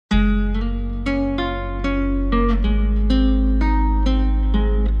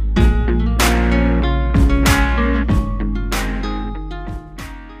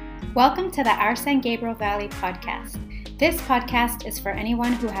Welcome to the Our San Gabriel Valley podcast. This podcast is for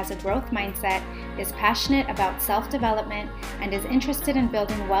anyone who has a growth mindset, is passionate about self-development, and is interested in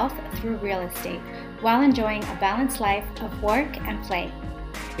building wealth through real estate while enjoying a balanced life of work and play.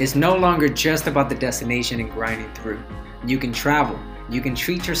 It's no longer just about the destination and grinding through. You can travel, you can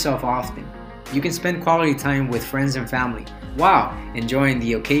treat yourself often, you can spend quality time with friends and family while enjoying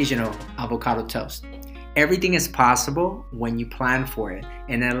the occasional avocado toast. Everything is possible when you plan for it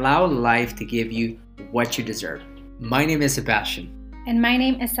and allow life to give you what you deserve. My name is Sebastian. And my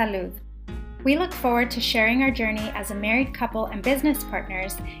name is Salud. We look forward to sharing our journey as a married couple and business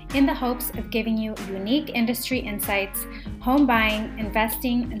partners in the hopes of giving you unique industry insights, home buying,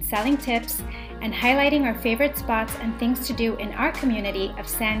 investing, and selling tips, and highlighting our favorite spots and things to do in our community of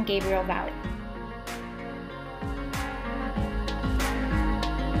San Gabriel Valley.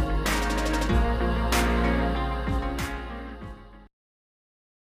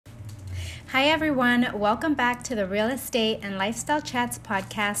 Hi everyone, welcome back to the Real Estate and Lifestyle Chats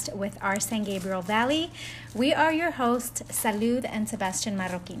podcast with Our San Gabriel Valley. We are your hosts, Salud and Sebastian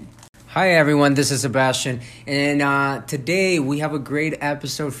Marroquin. Hi everyone, this is Sebastian, and today we have a great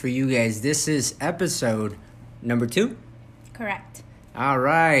episode for you guys. This is episode number 2? Correct. All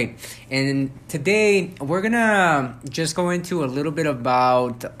right, and today we're gonna just go into a little bit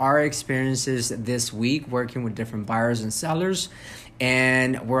about our experiences this week working with different buyers and sellers.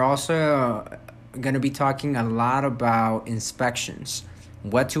 And we're also going to be talking a lot about inspections,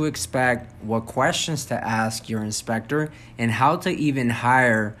 what to expect, what questions to ask your inspector, and how to even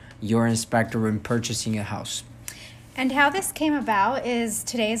hire your inspector when purchasing a house. And how this came about is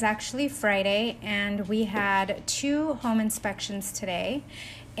today is actually Friday, and we had 2 home inspections today.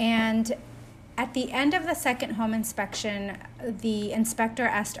 And at the end of the second home inspection, the inspector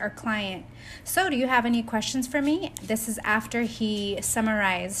asked our client, "So, do you have any questions for me?" This is after he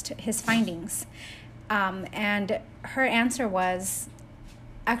summarized his findings. And her answer was,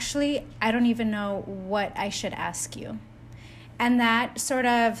 "Actually, I don't even know what I should ask you." And that sort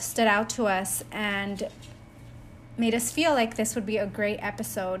of stood out to us and made us feel like this would be a great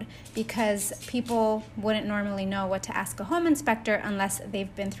episode because people wouldn't normally know what to ask a home inspector unless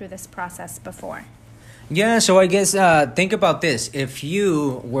they've been through this process before. Yeah, so I guess think about this. If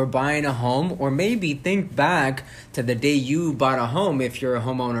you were buying a home, or maybe think back to the day you bought a home if you're a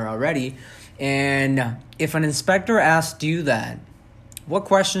homeowner already, and if an inspector asked you that, what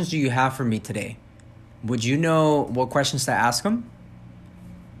questions do you have for me today? Would you know what questions to ask them?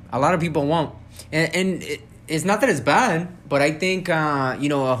 A lot of people won't. And it's not that it's bad, but I think, a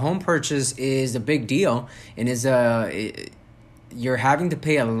home purchase is a big deal and you're having to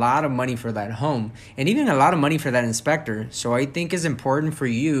pay a lot of money for that home and even a lot of money for that inspector. So I think it's important for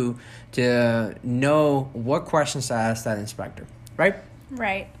you to know what questions to ask that inspector, right?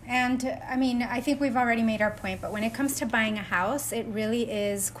 Right. And I think we've already made our point, but when it comes to buying a house, it really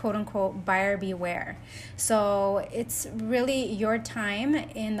is quote unquote buyer beware. So it's really your time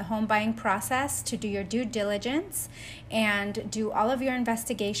in the home buying process to do your due diligence and do all of your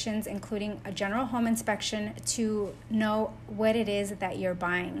investigations, including a general home inspection, to know what it is that you're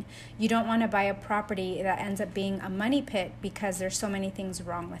buying. You don't want to buy a property that ends up being a money pit because there's so many things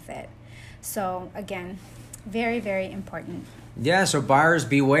wrong with it. So again, very, very important. Yeah, so buyers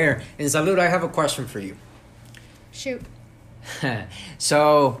beware. And Salud, I have a question for you. Shoot.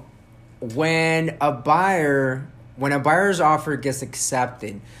 So when a buyer's offer gets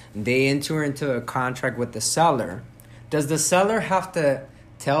accepted, they enter into a contract with the seller. Does the seller have to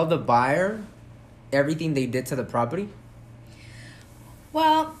tell the buyer everything they did to the property?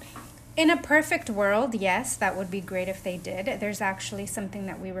 Well, in a perfect world, yes, that would be great if they did. There's actually something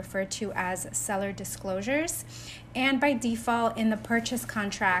that we refer to as seller disclosures. And by default, in the purchase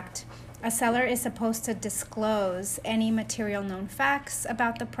contract, a seller is supposed to disclose any material known facts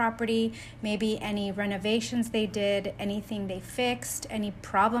about the property, maybe any renovations they did, anything they fixed, any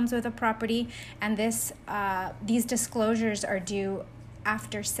problems with the property. And these disclosures are due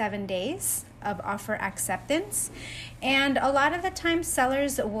after 7 days of offer acceptance. And a lot of the time,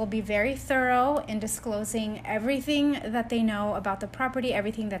 sellers will be very thorough in disclosing everything that they know about the property,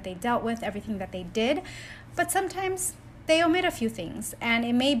 everything that they dealt with, everything that they did. But sometimes they omit a few things, and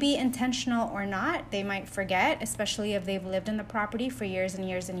it may be intentional or not. They might forget, especially if they've lived in the property for years and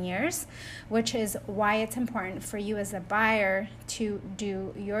years and years, which is why it's important for you as a buyer to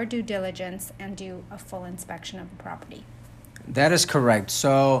do your due diligence and do a full inspection of the property. That is correct.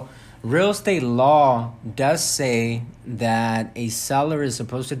 So real estate law does say that a seller is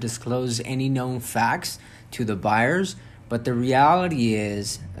supposed to disclose any known facts to the buyers, but the reality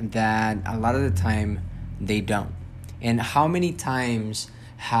is that a lot of the time they don't. And how many times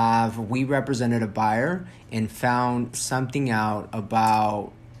have we represented a buyer and found something out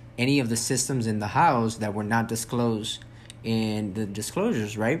about any of the systems in the house that were not disclosed in the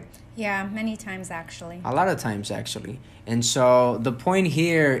disclosures, right? Yeah, many times actually. A lot of times, actually. And so the point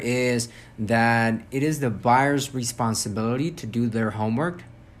here is that it is the buyer's responsibility to do their homework,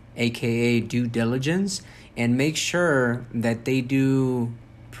 aka due diligence, and make sure that they do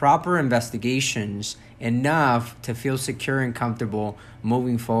proper investigations enough to feel secure and comfortable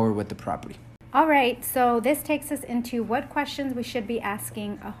moving forward with the property. All right, so this takes us into what questions we should be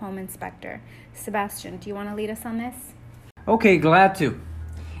asking a home inspector. Sebastian, do you want to lead us on this? Okay, glad to.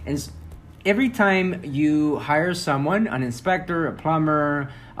 And every time you hire someone, an inspector, a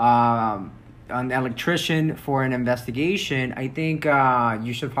plumber, an electrician for an investigation, I think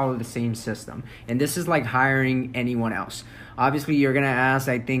you should follow the same system. And this is like hiring anyone else. Obviously, you're going to ask,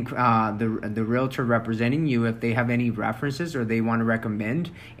 I think, the realtor representing you if they have any references or they want to recommend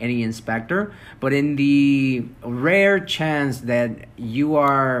any inspector. But in the rare chance that you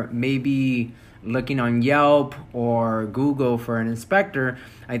are maybe looking on Yelp or Google for an inspector,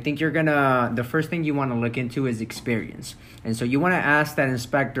 I think the first thing you want to look into is experience. And so you want to ask that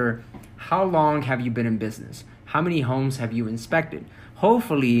inspector, how long have you been in business? How many homes have you inspected?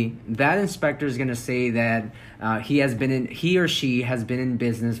 Hopefully that inspector is going to say that he or she has been in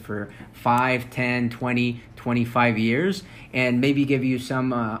business for 5, 10, 20, 25 years, and maybe give you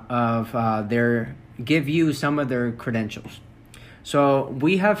some of their credentials. So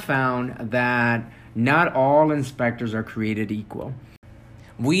we have found that not all inspectors are created equal.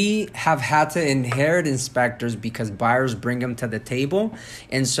 We have had to inherit inspectors because buyers bring them to the table.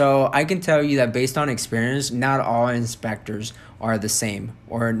 And so I can tell you that based on experience, not all inspectors are the same,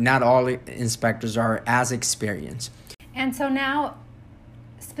 or not all inspectors are as experienced. And so now,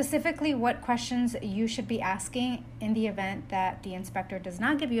 specifically what questions you should be asking in the event that the inspector does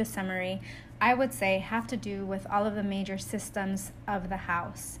not give you a summary, I would say have to do with all of the major systems of the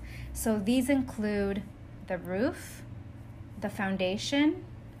house. So these include the roof, the foundation,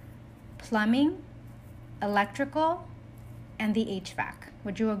 plumbing, electrical, and the HVAC.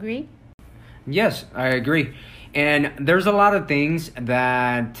 Would you agree? Yes, I agree. And there's a lot of things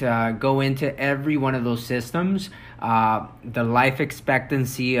that go into every one of those systems. The life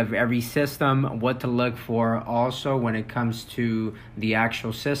expectancy of every system, what to look for also when it comes to the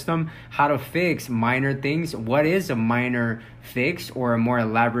actual system, how to fix minor things, what is a minor fix or a more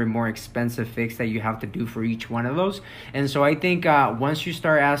elaborate, more expensive fix that you have to do for each one of those. And so I think once you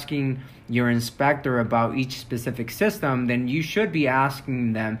start asking your inspector about each specific system, then you should be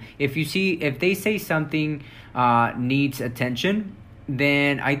asking them if they say something needs attention,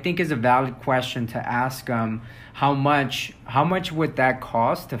 then I think is a valid question to ask them how much would that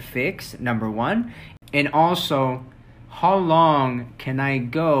cost to fix, number one, and also how long can I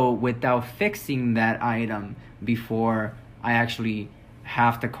go without fixing that item before I actually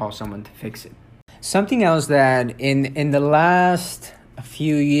have to call someone to fix it. Something else that in the last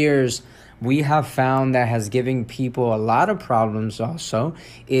few years we have found that has given people a lot of problems also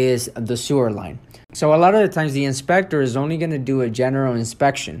is the sewer line. So a lot of the times the inspector is only going to do a general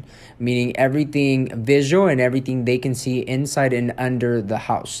inspection, meaning everything visual and everything they can see inside and under the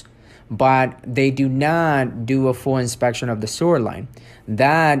house. But they do not do a full inspection of the sewer line.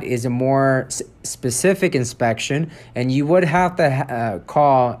 That is a more specific inspection, and you would have to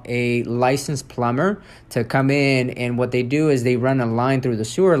call a licensed plumber to come in, and what they do is they run a line through the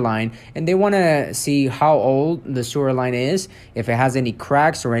sewer line, and they want to see how old the sewer line is, if it has any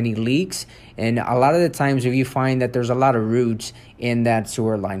cracks or any leaks. And a lot of the times if you find that there's a lot of roots in that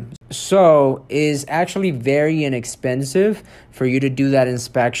sewer line. So it's actually very inexpensive for you to do that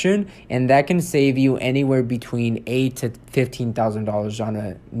inspection, and that can save you anywhere between $8,000 to $15,000 on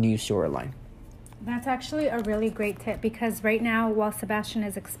a new sewer line. That's actually a really great tip, because right now while Sebastian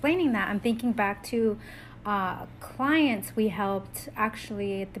is explaining that, I'm thinking back to clients we helped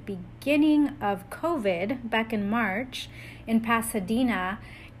actually at the beginning of COVID back in March in Pasadena,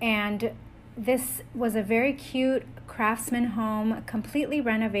 and this was a very cute craftsman home, completely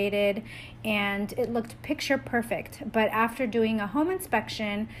renovated, and it looked picture perfect. But after doing a home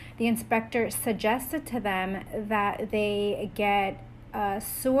inspection, the inspector suggested to them that they get a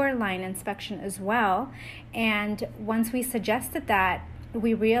sewer line inspection as well. And once we suggested that,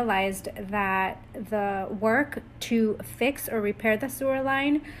 we realized that the work to fix or repair the sewer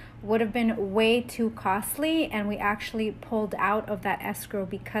line would have been way too costly, and we actually pulled out of that escrow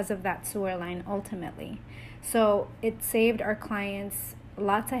because of that sewer line ultimately. So it saved our clients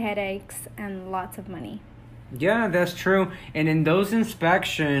lots of headaches and lots of money. Yeah, that's true. And in those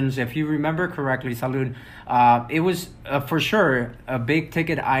inspections, if you remember correctly, Salud, it was for sure a big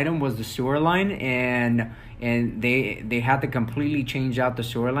ticket item was the sewer line, and they had to completely change out the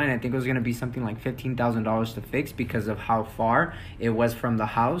sewer line. I think it was gonna be something like $15,000 to fix because of how far it was from the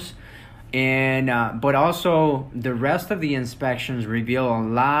house. And but also the rest of the inspections reveal a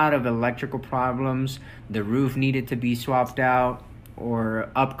lot of electrical problems. The roof needed to be swapped out or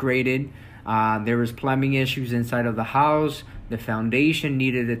upgraded. There was plumbing issues inside of the house. The foundation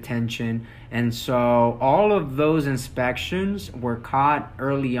needed attention. And so all of those inspections were caught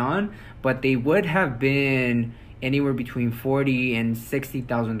early on, but they would have been anywhere between $40,000 and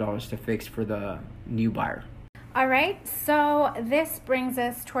 $60,000 to fix for the new buyer. All right, so this brings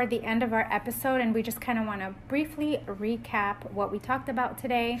us toward the end of our episode, and we just kind of want to briefly recap what we talked about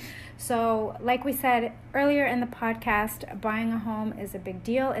today. So like we said earlier in the podcast, buying a home is a big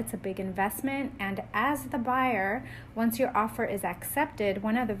deal. It's a big investment, and as the buyer, once your offer is accepted,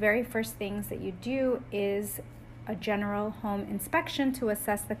 one of the very first things that you do is a general home inspection to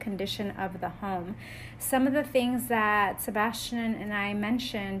assess the condition of the home. Some of the things that Sebastian and I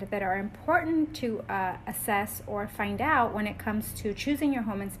mentioned that are important to assess or find out when it comes to choosing your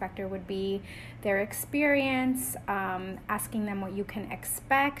home inspector would be their experience, asking them what you can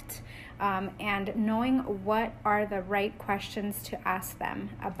expect, and knowing what are the right questions to ask them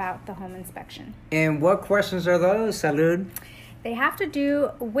about the home inspection. And what questions are those, Salud? They have to do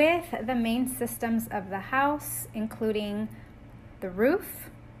with the main systems of the house, including the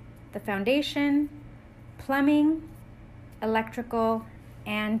roof, the foundation, plumbing, electrical,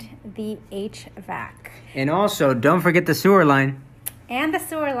 and the HVAC. And also, don't forget the sewer line. And the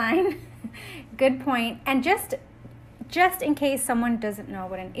sewer line. Good point. And just in case someone doesn't know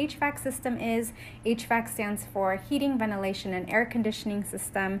what an HVAC system is, HVAC stands for heating, ventilation, and air conditioning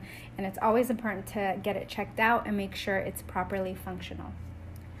system, and it's always important to get it checked out and make sure it's properly functional.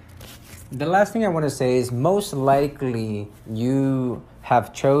 The last thing I want to say is most likely you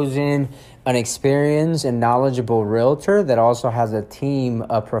have chosen an experienced and knowledgeable realtor that also has a team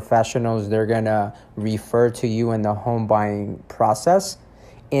of professionals they're going to refer to you in the home buying process.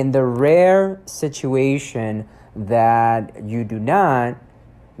 In the rare situation that you do not,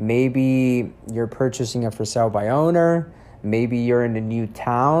 maybe you're purchasing a for sale by owner, maybe you're in a new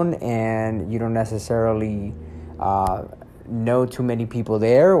town and you don't necessarily know too many people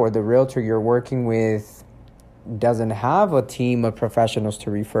there, or the realtor you're working with doesn't have a team of professionals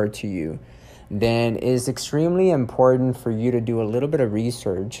to refer to you, then it's extremely important for you to do a little bit of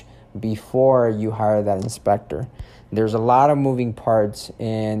research before you hire that inspector. There's a lot of moving parts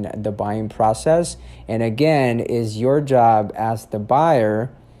in the buying process. And again, it's your job as the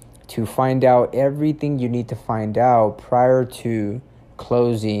buyer to find out everything you need to find out prior to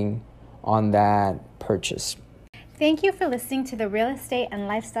closing on that purchase. Thank you for listening to the Real Estate and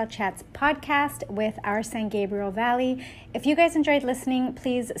Lifestyle Chats podcast with our San Gabriel Valley. If you guys enjoyed listening,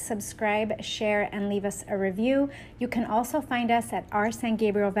 please subscribe, share, and leave us a review. You can also find us at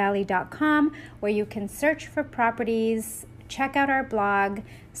oursangabrielvalley.com, where you can search for properties, check out our blog,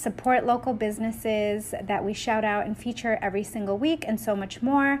 support local businesses that we shout out and feature every single week, and so much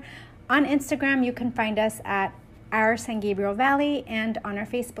more. On Instagram, you can find us at Our San Gabriel Valley, and on our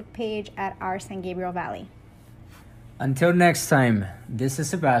Facebook page at Our San Gabriel Valley. Until next time, this is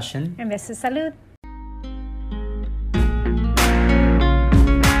Sebastian. And this is Salud.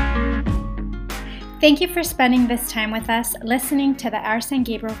 Thank you for spending this time with us listening to the Our San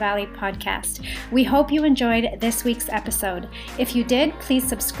Gabriel Valley podcast. We hope you enjoyed this week's episode. If you did, please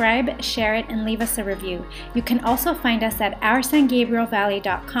subscribe, share it, and leave us a review. You can also find us at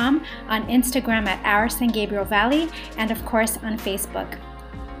oursangabrielvalley.com, on Instagram at Our San Gabriel Valley, and of course on Facebook.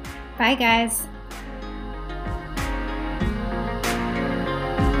 Bye, guys.